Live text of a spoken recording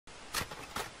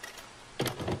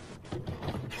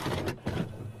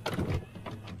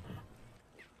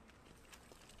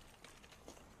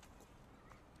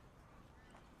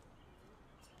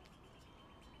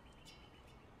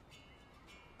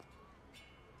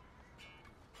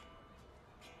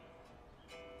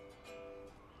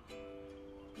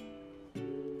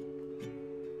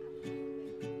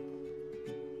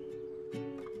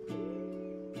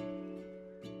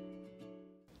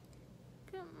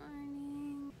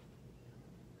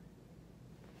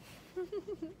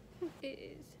It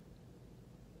is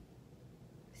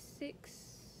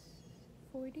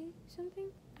 6:40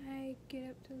 something. I get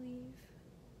up to leave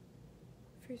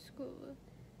for school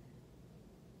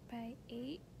by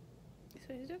 8,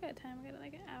 so I still got time. I got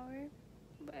like an hour,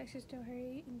 but I should still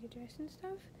hurry and get dressed and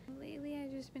stuff. Lately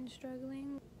I've just been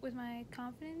struggling with my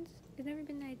confidence. It's never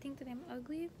been that I think that I'm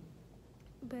ugly,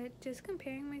 but just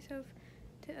comparing myself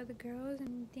to other girls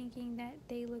and thinking that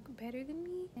they look better than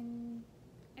me. And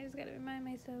I just gotta remind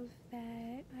myself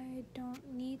that I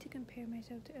don't need to compare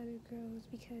myself to other girls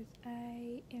because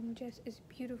I am just as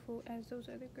beautiful as those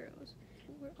other girls.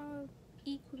 We're all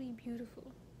equally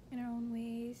beautiful in our own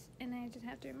ways, and I just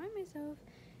have to remind myself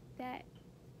that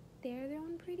they're their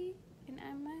own pretty and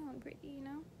I'm my own pretty, you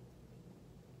know?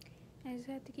 I just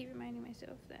have to keep reminding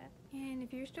myself that. And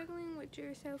if you're struggling with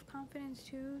your self-confidence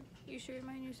too, you should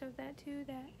remind yourself that too,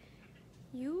 that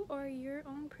you are your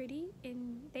own pretty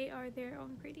and they are their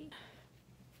own pretty.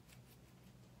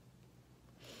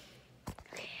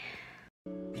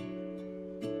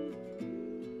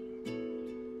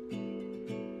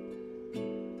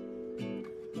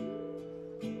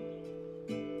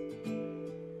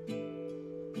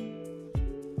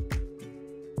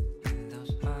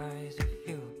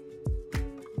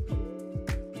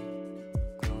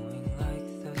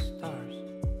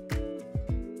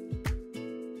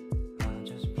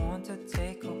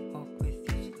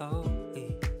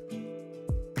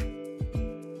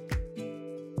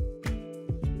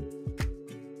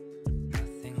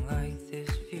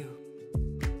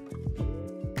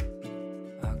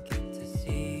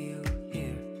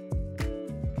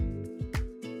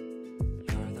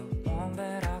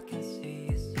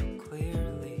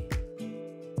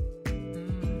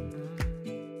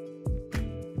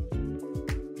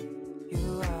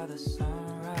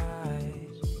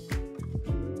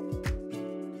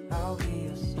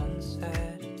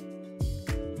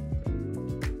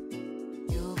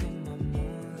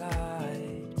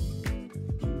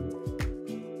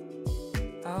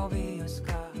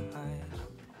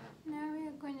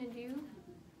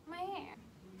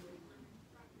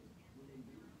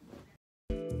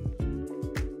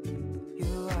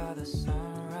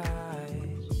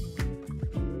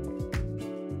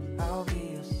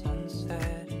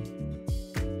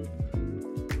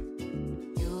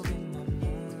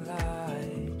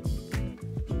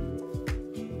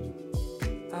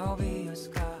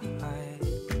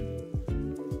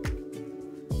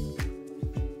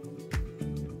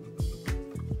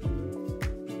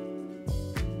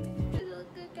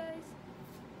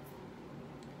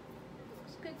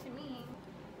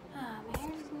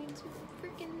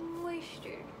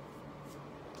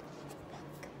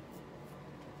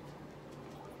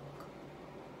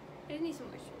 I need some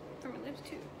moisture for my lips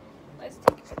too. Let's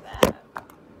take it to that.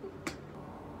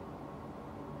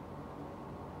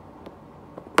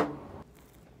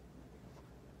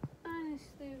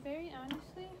 Honestly, very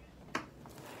honestly,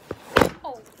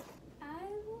 I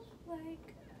look like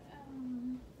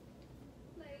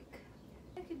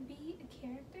I could be a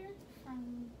character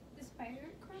from the Spider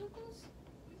Chronicles.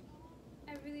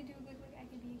 I really do look like I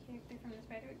could be a character from the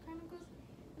Spider Chronicles,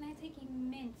 and I take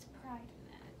immense pride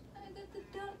in that. I got the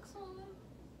ducks on.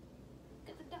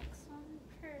 Got the ducks on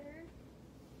her.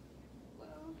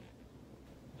 Well.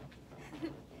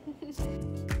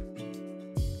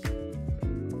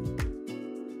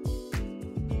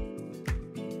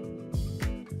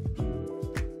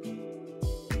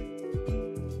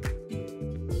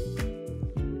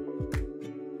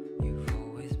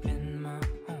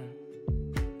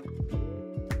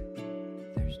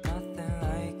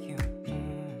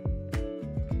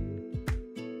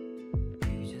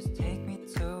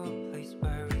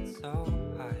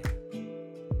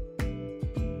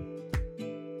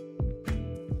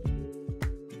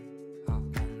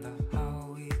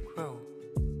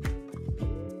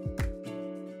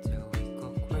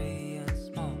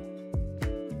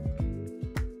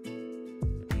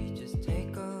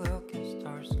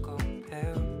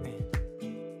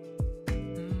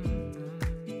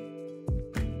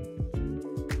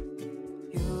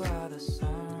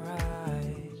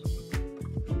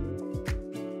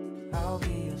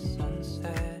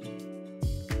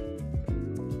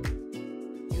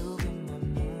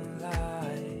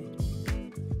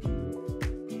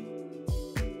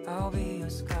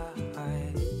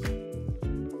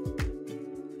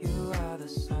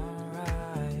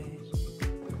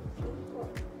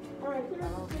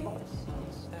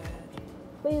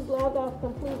 Please log off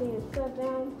completely and shut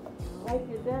down. Wipe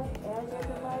your desk and your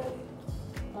device.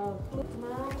 Please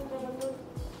now we're going to look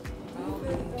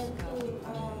deeper into a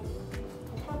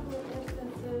couple of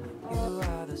instances of... You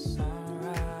are the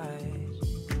sunrise.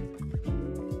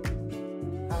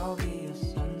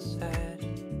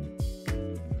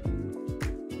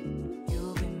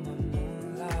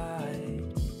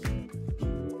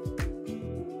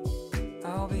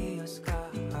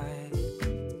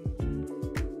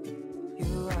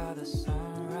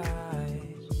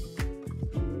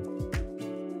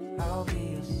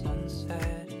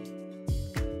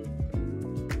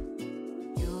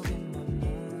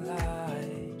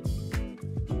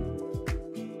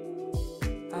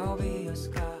 the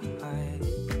sky.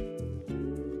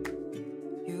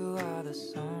 You are the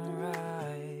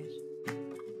sunrise.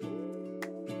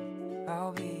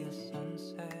 I'll be a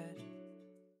sunset.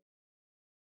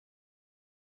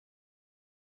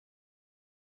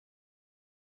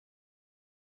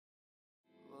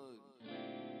 Look,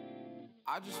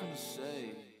 I just wanna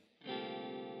say,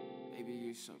 baby,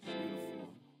 you're so beautiful.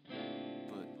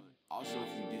 But also,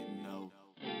 if you didn't know,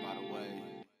 by the way,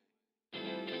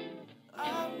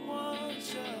 I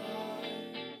want your heart,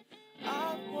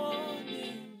 I want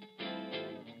it,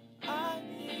 I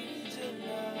need your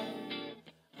love,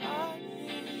 I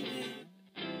need it.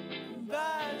 And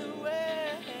by the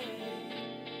way,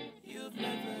 you've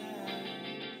never had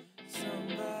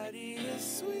somebody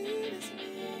as sweet as me.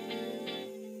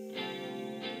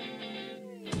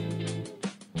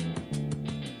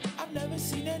 I've never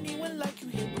seen anyone like you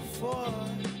here before.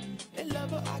 And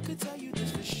lover, I could tell you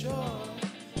this for sure.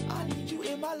 I need you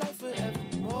in my life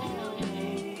forevermore.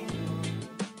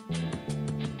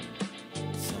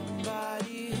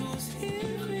 Somebody who's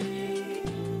hearing,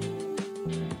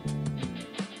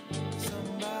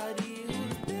 somebody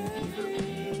who's there for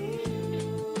you,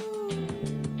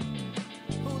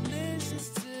 who listens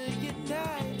to you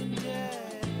night and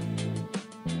day.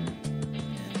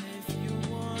 And if you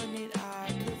want it, I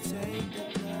could take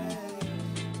the place.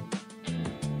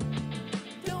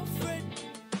 Don't fret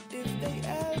if they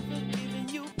ever giving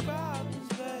you problems,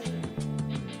 babe.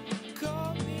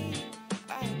 Call me,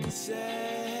 I can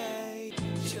say,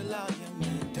 chill out, young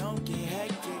man, don't get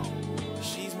hectic.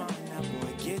 She's mine now,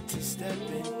 boy, get to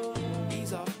stepping.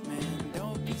 Ease off, man,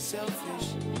 don't be selfish.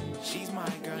 She's my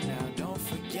girl now, don't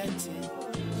forget it.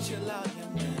 Chill out,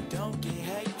 young man, don't get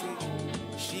hectic.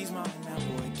 She's mine now,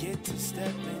 boy, get to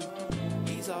stepping.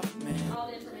 Ease off, man. All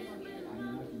the information will be in the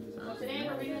document. So today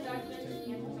we're reading the documents.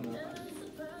 You have to come up.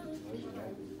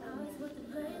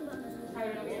 How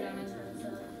you know your documents?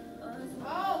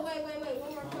 Oh, wait.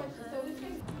 One more question. So this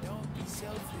thing. Don't be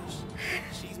selfish.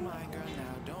 She's my girl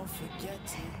now, don't forget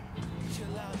it.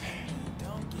 Chill out, man,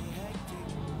 don't get hectic.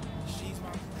 She's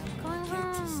my Going girl,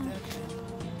 get to home.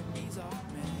 stepping. Ease off,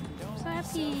 man, don't So be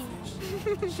happy.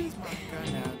 selfish. She's my girl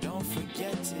now, don't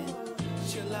forget it.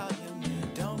 Chill out, young man,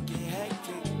 don't get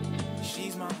hectic.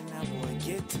 She's mine now, boy,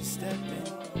 get to stepping.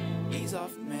 Ease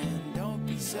off, man, don't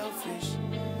be selfish.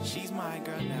 She's my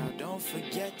girl now, don't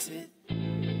forget it.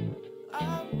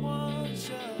 I want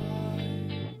you.